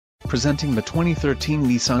presenting the 2013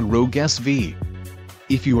 Nissan Rogue SV.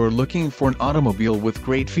 If you are looking for an automobile with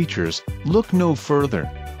great features, look no further.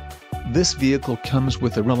 This vehicle comes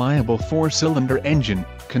with a reliable 4-cylinder engine,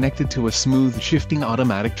 connected to a smooth shifting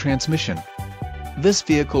automatic transmission. This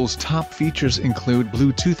vehicle's top features include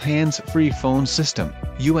Bluetooth hands-free phone system,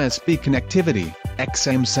 USB connectivity,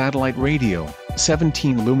 XM satellite radio,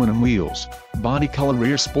 17 aluminum wheels, body color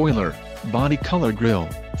rear spoiler, body color grille,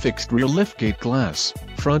 fixed rear liftgate glass,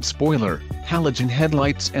 front spoiler, halogen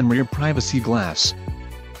headlights and rear privacy glass.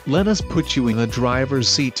 Let us put you in the driver's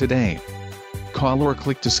seat today. Call or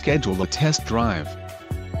click to schedule a test drive.